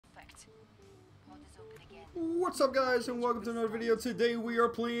What's up, guys, and welcome to another video. Today we are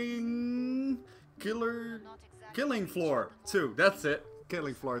playing Killing Floor 2. That's it.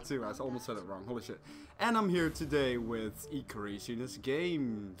 Killing Floor 2. I almost said it wrong. Holy shit. And I'm here today with EKraziness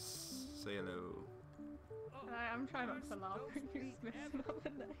Games. Say hello. I'm trying not to laugh. You're just messing up the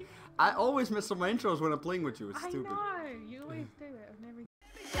name. I always mess up my intros when I'm playing with you. It's stupid. I know. You always do it. I've never...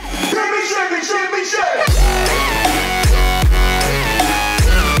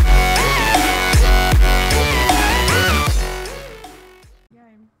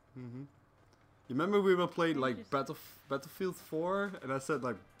 You remember we were playing like Battlefield 4, and I said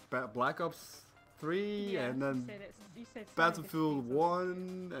like Black Ops 3, yeah, and then you said Battlefield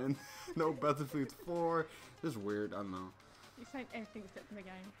 1, and no Battlefield 4. This is weird. I don't know. You said everything except in the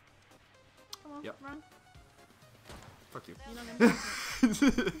game. Come on, yep. run. Fuck you. You're not gonna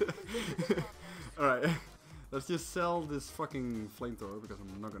Alright, let's just sell this fucking flamethrower because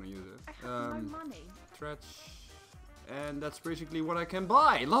I'm not gonna use it. I have no money. Stretch. And that's basically what I can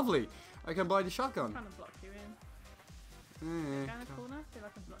buy. Lovely. I can buy the shotgun. I'm trying to block you in. Go in the corner, see if I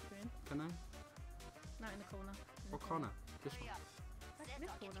can block you in. Can I? No, in the corner. What corner? This one.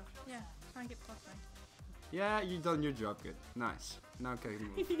 This corner. Yeah, try and get past me. Yeah, you done your job good. Nice. Now can you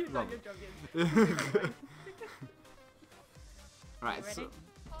move. You done your job good. Alright, so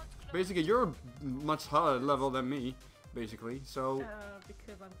basically you're a much higher level than me, basically. So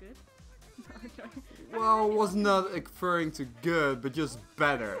because I'm good. well, was not referring to good, but just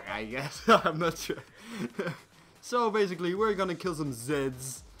better, I guess. I'm not sure. So basically, we're gonna kill some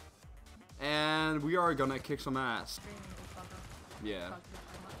Zids, and we are gonna kick some ass. Yeah.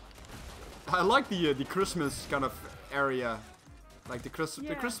 I like the Christmas kind of area, like the Christmas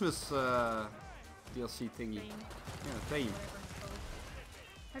DLC thingy. Yeah, theme.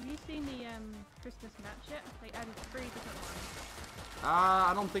 Have you seen the Christmas maps yet? They added 3 different ones.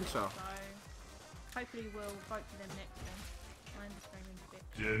 I don't think so. So hopefully we'll vote for them next then. I'm just going in a bit.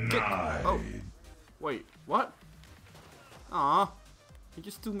 Denied. Oh, wait, what? Aw, he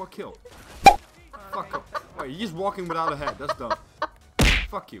just 2 more kill. Fuck up. Wait, he's just walking without a head. That's dumb.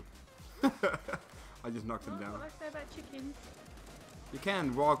 Fuck you. I just knocked him down. What did I say about chickens? You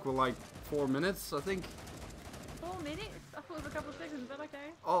can walk with like 4 minutes, I think. 4 minutes? I thought it was a couple of seconds, but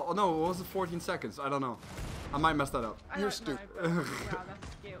okay. Oh no, it was 14 seconds. I don't know. I might mess that up. You're stupid. Wow, that's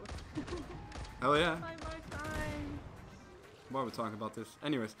skilled. Hell yeah. Time. Why are we talking about this?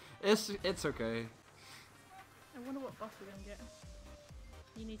 Anyways, it's okay. I wonder what boss we're gonna get.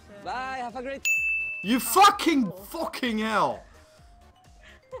 You need to... Bye, have a great... You fucking hell!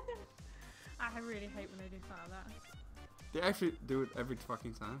 I really hate when they do something like that. They actually do it every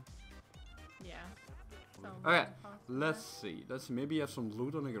fucking time. Yeah. So Okay, let's see. Let's maybe have some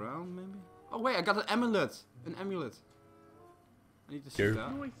loot on the ground, maybe? Oh wait, I got an amulet! An amulet. I need to shoot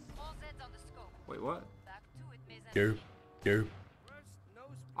that. Nice. Wait, what? Go.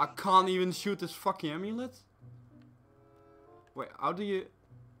 I can't even shoot this fucking amulet? Wait, how do you...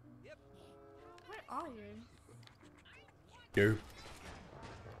 Where are you? Go.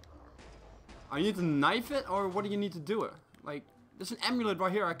 I need to knife it, or what do you need to do it? Like, there's an amulet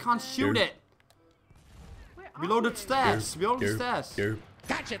right here, I can't shoot it! Below the stairs! Below the stairs! Go.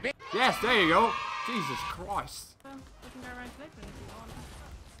 Gotcha, bitch. Yes, there you go! Jesus Christ! Well, we can go around collecting if you want.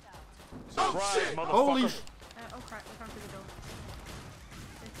 Surprise, motherfucker. Holy sh... Oh crap, we're coming through the door.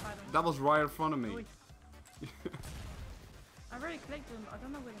 That was right in front of me. I already collected them, but I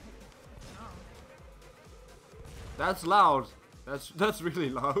don't know where the heck they are. That's loud. That's really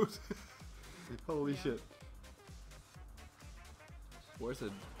loud. Holy shit. Where's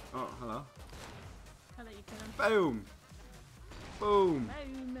it? Oh, hello. I'll let you kill them. Boom. Boom.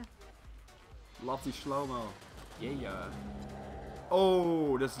 Boom. Lovely slow-mo. Yeah.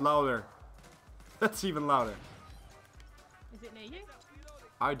 Oh, that's louder. That's even louder. Is it near you?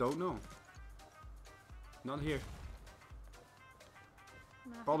 I don't know. Not here.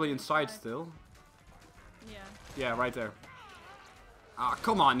 No, Probably inside still. Yeah. Yeah, right there. Ah,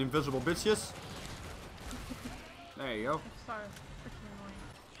 come on, invisible bitches. There you go. It's so freaking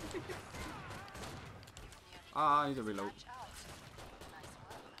annoying. Ah, I need to reload.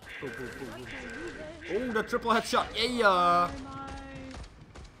 Boom, boom, boom, boom. Oh, the triple headshot. Yeah. Oh no.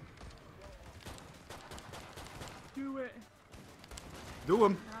 Do it. Do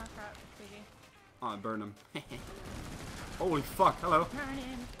him. Ah crap, piggy. Ah, burn him. Holy fuck, hello. Turn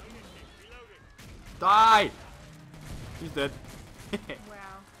in. Die! He's dead.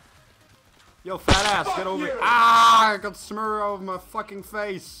 Wow. Yo, fat ass, get over here. Ah, I got smur over my fucking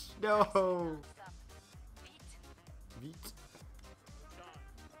face. No. Beat.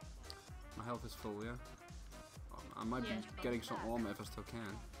 My health is full, yeah? I might be getting some armor if I still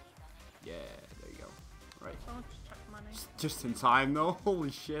can. Yeah, there you go. Right. Someone just chucked money. Just in time though.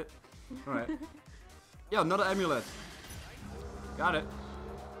 Holy shit. Alright. Yeah, another amulet. Got it.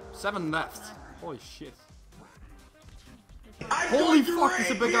 7 left. Holy shit. Holy fuck,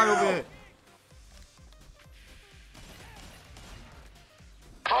 there's a big guy over here.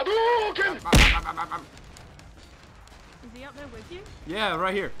 Is he up there with you? Yeah,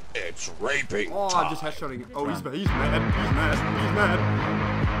 right here. It's raping. Oh, I'm just headshotting. Oh, he's mad. He's mad. He's mad. He's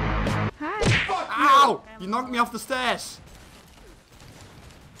mad. Hi. Ow! You knocked me off the stairs.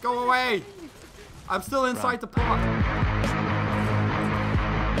 Go away. I'm still inside the pot.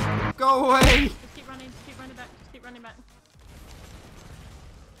 Go away. Just keep running back, just keep running back.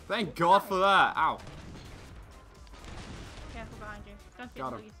 Thank God for that. Ow. Careful behind you. Don't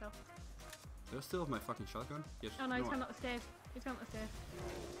Got get him. yourself. Do I still have my fucking shotgun? Yes. Oh no, he's I- coming up the stairs. He's coming up the stairs.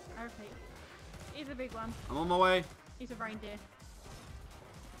 I repeat. He's a big one. I'm on my way. He's a reindeer.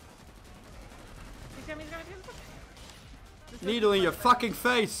 He's coming, he's coming, he's coming. There's Needle in no- your fucking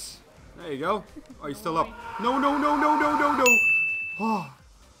face. There you go. Oh, he's still up. No, no, no, no, no, no, no. Oh,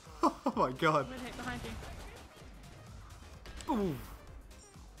 oh my God. Red hit behind you. Ooh.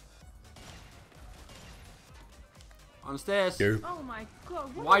 On the stairs. Go. Oh my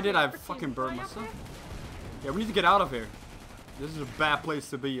God. what Why was did it? I Freaking fucking burn high up myself? there? Yeah, we need to get out of here. This is a bad place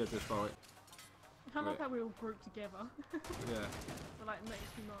to be at this point. I love Right. how we all grouped together. Yeah. We're like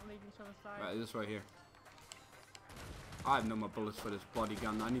next to not leaving each other's side. Right, this right here. I have no more bullets for this bloody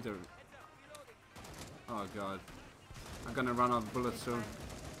gun. I need to... Oh God. I'm gonna run out of bullets soon.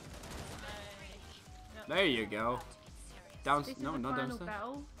 There you go. Down... This No, is the not final downstairs.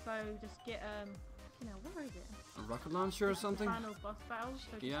 battle, so just get you know, where is it? A rocket launcher or something? Final boss battle,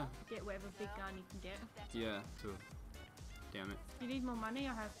 so just Yeah. get whatever big gun you can get. Yeah, too. Damn it. If you need more money,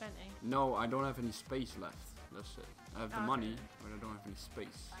 I have plenty. No, I don't have any space left. That's it. I have the Okay. money, but I don't have any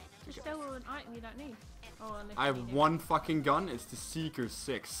space. to Just get. sell an item you don't need. Oh, unless I you have need it. one fucking gun. It's the Seeker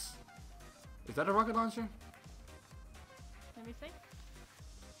 6. Is that a rocket launcher? Let me see.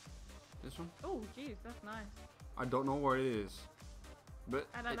 This one? Oh, jeez, that's nice. I don't know where it is. But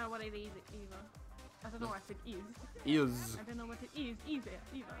I don't know what it is either. I don't know what it is. it is. I don't know what it is either.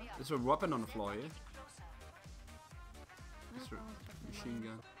 There's a weapon on the floor here. No, It's a someone's chucking machine money.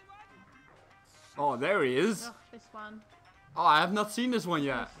 gun. Oh, there he is. Ugh, this one. Oh, I have not seen this one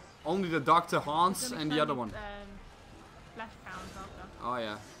yet. Only the Dr. Hans It's gonna and the show other you, one. Flash pounds after. Oh,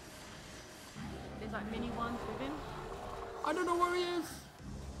 yeah. There's like mini ones with him. I don't know where he is.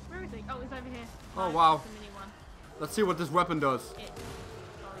 Where is he? Oh, he's over here. Oh, No, wow. it's a mini one. Let's see what this weapon does. Oh,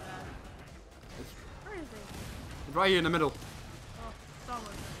 It's where is he? right here in the middle. Oh, someone's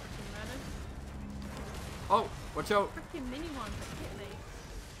freaking murdered. Oh, watch out. Freaking mini ones that hit me.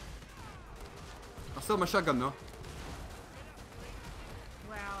 I still have my shotgun though.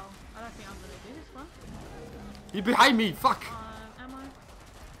 Wow. I don't think I'm gonna do this one. He's behind me. Fuck. Am I?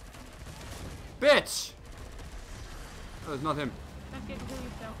 Bitch. Oh, it's not him. Don't get to kill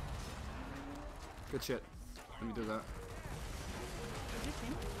yourself. Good shit. Let me do that. Is this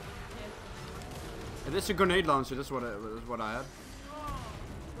him? Yes. It is a grenade launcher. That's what I had. Oh,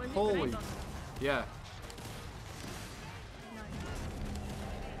 well, his Holy. grenades on him. Yeah. No.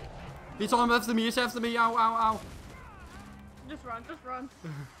 He's on after me. He's after me. Ow, ow, ow. Just run, just run.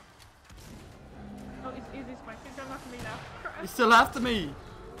 Oh, he's this way. He's going after me now. He's still after me.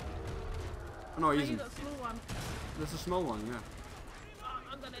 Oh, no, Oh, he you isn't. got a small one. There's a small one. Yeah. Oh,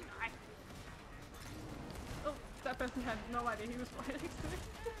 I'm gonna die. Oh, that person had no idea he was right next to me.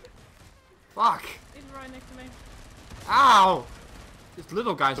 Fuck. He's right next to me. Ow. These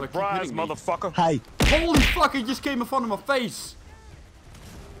little guys are keep Surprise, hitting me. motherfucker. Hey. Holy fuck! He just came in front of my face.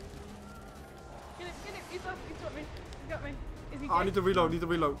 Get it, get it. He's up. He's got me. He's got me. Is he Oh, I dead? need to reload. Need to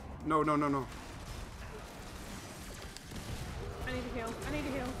reload. No, no, no, no. I need to heal. I need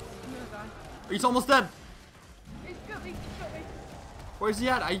to heal. I'm gonna die. He's almost dead. He's got me. He's got me. Where's he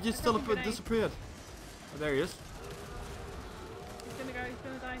at? He just still Fucking grenade. disappeared. Oh, there he is. He's gonna go. He's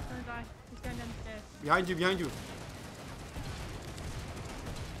gonna die. He's gonna die. He's going down the stairs. Behind you, behind you.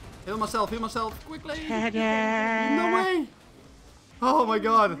 Heal myself, quickly. No way. Oh my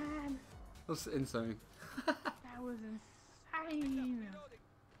god. Man, That's insane. that was insane. I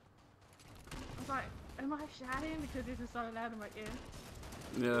was like, am I shouting because this is so loud in my ear?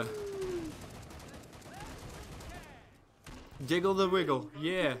 Yeah. Jiggle the wiggle.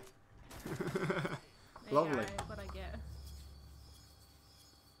 Yeah. There Lovely. you go, what I get.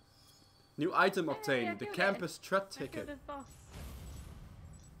 New item I obtained. The killed it. campus threat I killed ticket. this boss.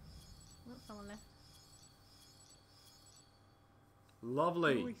 Oh, someone left.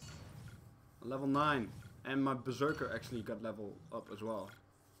 Lovely. Nice. Level 9. And my berserker actually got level up as well.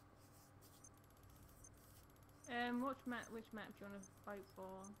 Which map do you want to vote for?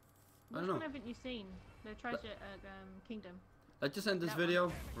 I don't Which know. one haven't you seen? The treasure kingdom. Let's just end this That video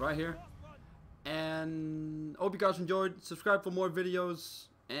one. right here. And hope you guys enjoyed. Subscribe for more videos.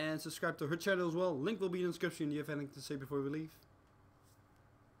 And subscribe to her channel as well. Link will be in the description. Do you have anything to say before we leave?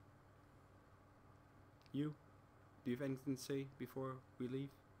 You? Do you have anything to say before we leave?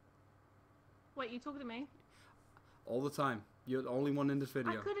 Wait, you talking to me? All the time. You're the only one in this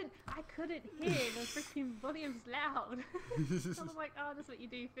video. I couldn't hear. The freaking volume's loud. I was like, oh, that's what you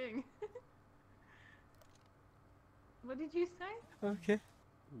do thing. What did you say? Okay.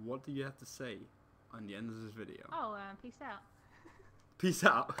 What do you have to say on the end of this video? Oh, peace out. Peace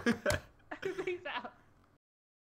out. Peace out.